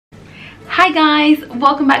Hi guys,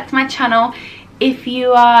 welcome back to my channel. If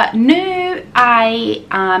you are new, I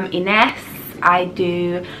am Ines. I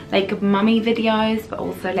do like mummy videos but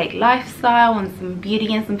also like lifestyle and some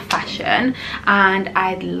beauty and some fashion, and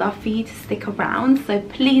I'd love for you to stick around, so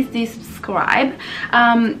please do subscribe.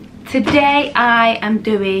 Today I am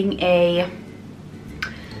doing a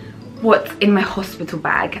what's in my hospital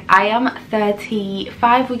bag. I am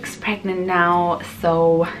 35 weeks pregnant now,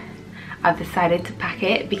 so I've decided to pack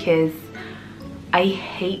it because I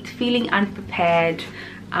hate feeling unprepared,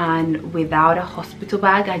 and without a hospital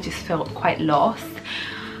bag I just felt quite lost.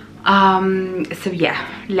 So yeah,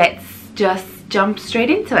 let's just jump straight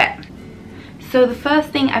into it. So the first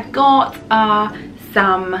thing I've got are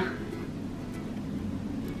some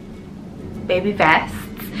baby vests.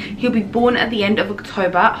 He'll be born at the end of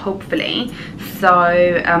October, hopefully,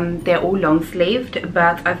 so they're all long sleeved,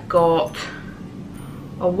 but I've got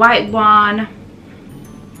a white one,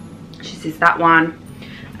 which is that one,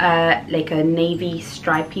 like a navy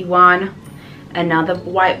stripy one, another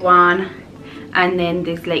white one, and then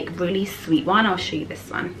there's like really sweet one. I'll show you this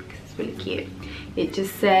one because it's really cute. It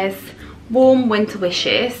just says warm winter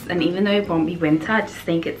wishes, and even though it won't be winter, I just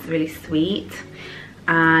think it's really sweet,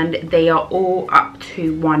 and they are all up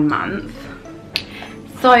to 1 month.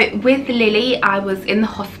 So with Lily, I was in the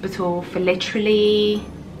hospital for literally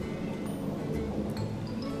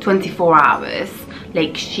 24 hours.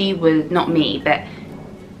 Like, she was, not me, but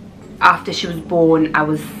after she was born I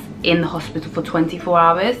was in the hospital for 24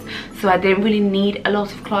 hours, so I didn't really need a lot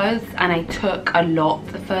of clothes, and I took a lot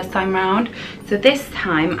the first time round. So this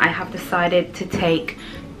time I have decided to take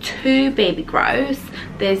 2 baby grows.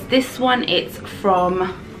 There's this one, it's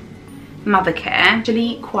from Mothercare,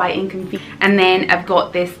 actually quite inconvenient, and then I've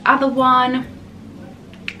got this other one.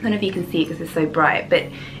 I don't know if you can see it because it's so bright, but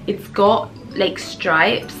it's got like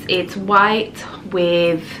stripes. It's white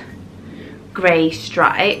with grey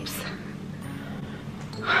stripes.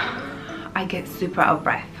 I get super out of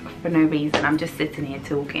breath for no reason. I'm just sitting here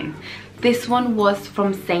talking. This one was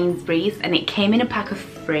from Sainsbury's, and it came in a pack of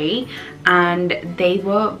 3, and they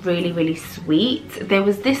were really sweet. There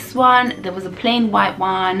was this one, there was a plain white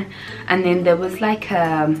one, and then there was like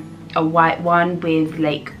a white one with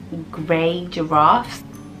like grey giraffes.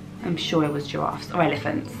 I'm sure it was giraffes or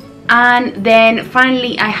elephants. And then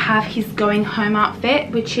finally I have his going home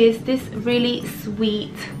outfit, which is this really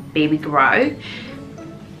sweet baby grow.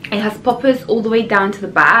 It has poppers all the way down to the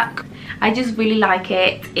back. I just really like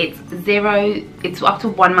it. It's up to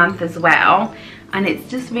 1 month as well, and it's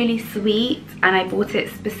just really sweet, and I bought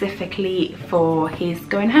it specifically for his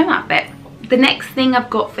going home outfit. The next thing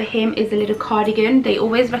I've got for him is a little cardigan. They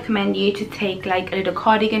always recommend you to take like a little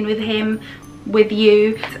cardigan with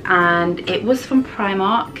you, and it was from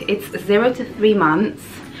Primark. It's 0 to 3 months.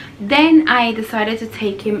 Then I decided to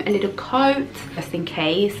take him a little coat just in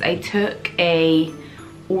case. I took a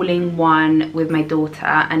all-in-one with my daughter,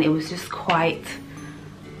 and it was just quite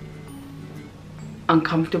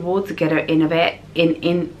uncomfortable to get her in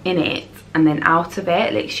it and then out of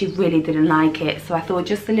it. Like, she really didn't like it, so I thought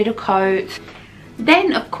just a little coat.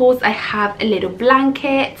 Then of course I have a little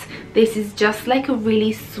blanket. This is just like a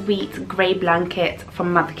really sweet grey blanket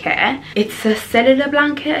from Mothercare. It's a cellular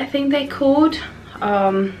blanket, I think they're called,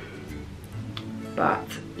 but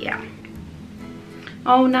yeah.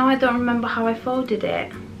 Oh, now I don't remember how I folded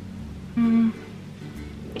it.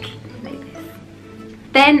 Like this.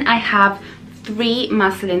 Then I have 3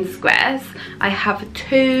 muslin squares. I have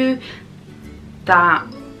 2 that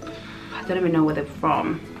I don't even know where they're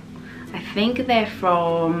from. I think they're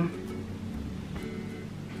from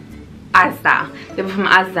Asda. They were from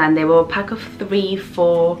Asda, and they were a pack of 3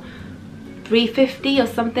 for $3.50 or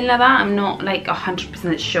something like that. I'm not like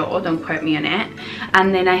 100% sure, don't quote me on it.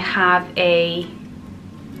 And then I have a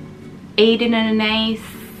Aiden and Anaïs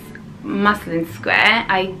muslin square.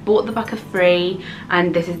 I bought the pack of 3,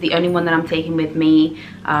 and this is the only one that I'm taking with me,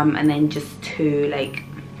 and then just 2 like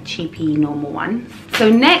cheapy normal ones. So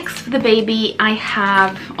next for the baby I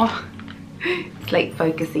have, oh, it's like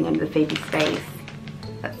focusing on the baby's face.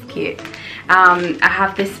 That's cute. I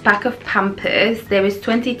have this pack of Pampers. There is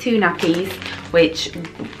 22 nappies, which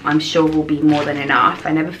I'm sure will be more than enough.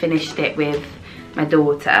 I never finished it with my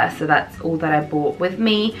daughter, so that's all that I bought with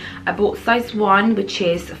me. I bought size 1, which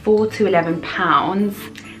is 4 to 11 pounds.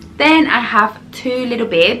 Then I have 2 little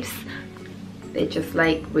bibs. They're just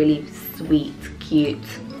like really sweet, cute,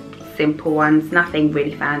 simple ones, nothing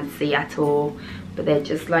really fancy at all, but they're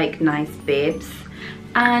just like nice bibs.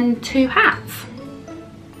 And 2 hats.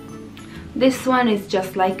 This one is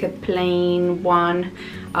just like a plain one,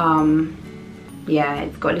 yeah,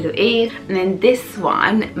 it's got little ears. And then this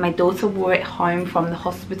one, my daughter wore it home from the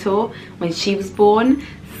hospital when she was born,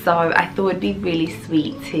 so I thought it'd be really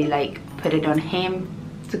sweet to like put it on him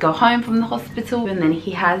to go home from the hospital. And then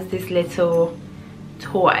he has this little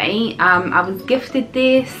toy. I was gifted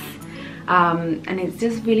this, and it's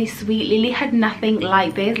just really sweet. Lily had nothing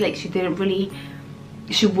like this, like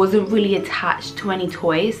she wasn't really attached to any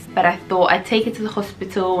toys, but I thought I'd take it to the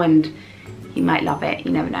hospital and he might love it,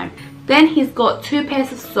 you never know. Then he's got 2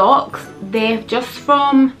 pairs of socks. They're just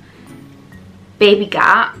from Baby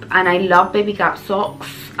Gap, and I love Baby Gap socks.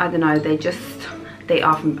 I don't know, they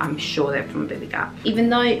are from, I'm sure they're from Baby Gap. Even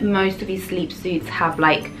though most of these sleep suits have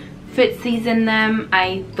like footsies in them,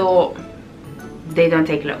 I thought they don't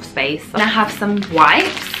take a lot of space. And I have some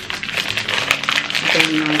wipes,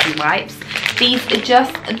 very noisy wipes. These are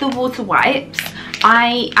just the water wipes.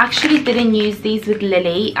 I actually didn't use these with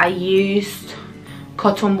Lily. I used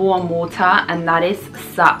cotton wool and water, and that is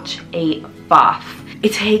such a faff.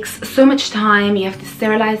 It takes so much time. You have to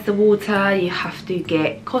sterilize the water, you have to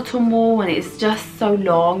get cotton wool, and it's just so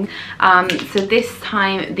long. So this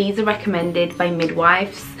time these are recommended by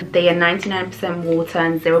midwives. They are 99% water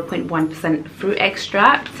and 0.1% fruit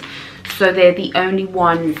extract, so they're the only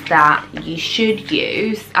ones that you should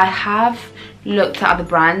use. I have looked at other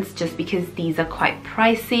brands just because these are quite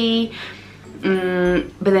pricey,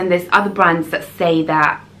 but then there's other brands that say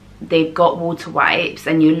that they've got water wipes,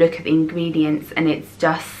 and you look at the ingredients and it's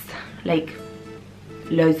just like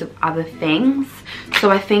loads of other things.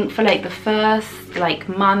 So I think for like the first like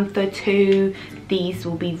month or 2, these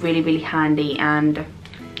will be really handy, and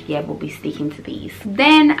yeah, we'll be sticking to these.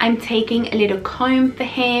 Then I'm taking a little comb for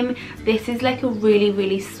him. This is like a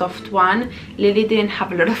really soft one. Lily didn't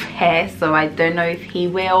have a lot of hair, so I don't know if he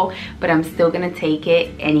will, but I'm still gonna take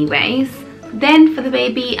it anyways. Then for the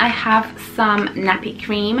baby, I have some nappy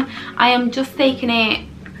cream. I am just taking it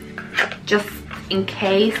just in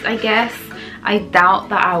case, I guess. I doubt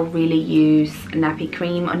that I'll really use nappy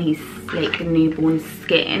cream on his like newborn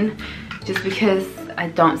skin, just because I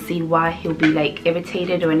don't see why he'll be like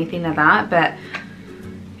irritated or anything like that, but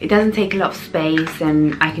it doesn't take a lot of space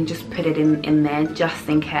and I can just put it in there just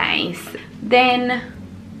in case. Then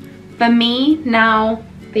for me now,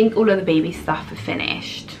 I think all of the baby stuff are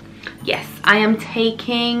finished. Yes, I am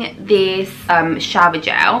taking this shower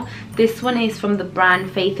gel. This one is from the brand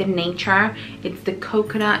Faith in Nature. It's the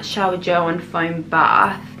coconut shower gel and foam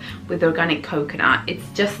bath with organic coconut. It's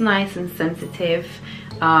just nice and sensitive.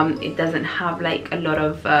 It doesn't have like a lot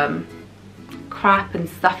of crap and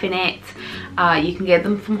stuff in it. You can get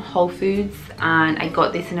them from Whole Foods, and I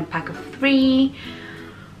got this in a pack of 3,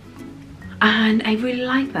 and I really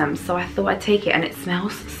like them, so I thought I'd take it, and it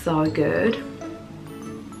smells so good.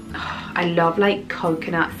 I love like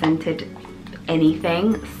coconut scented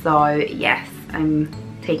anything, so yes, I'm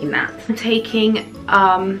taking that. I'm taking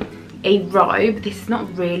a robe. This is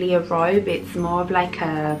not really a robe, it's more of like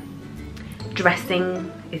a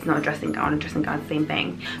dressing. It's not a dressing gown, the same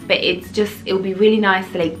thing, but it's just, it'll be really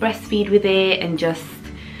nice to like breastfeed with it and just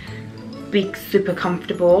be super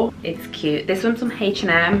comfortable. It's cute. This one's from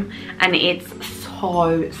H&M, and it's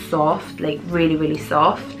so soft, like really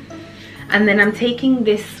soft. And then I'm taking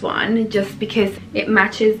this one just because it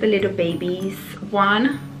matches the little baby's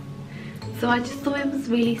one, so I just thought it was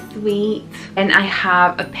really sweet. And I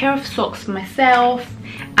have a pair of socks for myself,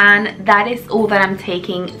 and that is all that I'm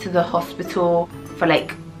taking to the hospital for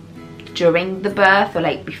like during the birth or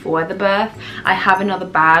like before the birth. I have another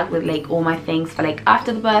bag with like all my things for like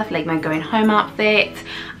after the birth, like my going home outfit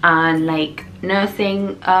and like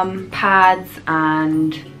nursing pads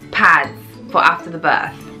and pads for after the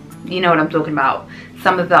birth. You know what I'm talking about.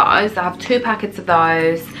 Some of those, I have 2 packets of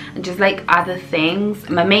those, and just like other things,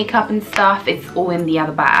 my makeup and stuff, it's all in the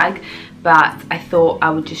other bag. But I thought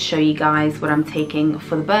I would just show you guys what I'm taking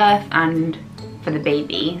for the birth and for the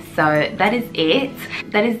baby. So that is it.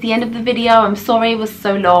 That is the end of the video. I'm sorry it was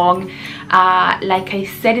so long. Like I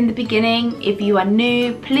said in the beginning, if you are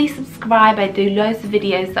new, please subscribe. I do loads of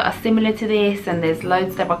videos that are similar to this, and there's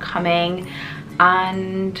loads that are coming.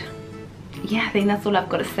 And yeah, I think that's all I've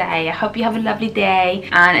got to say. I hope you have a lovely day,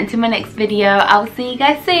 and until my next video, I'll see you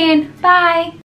guys soon. Bye.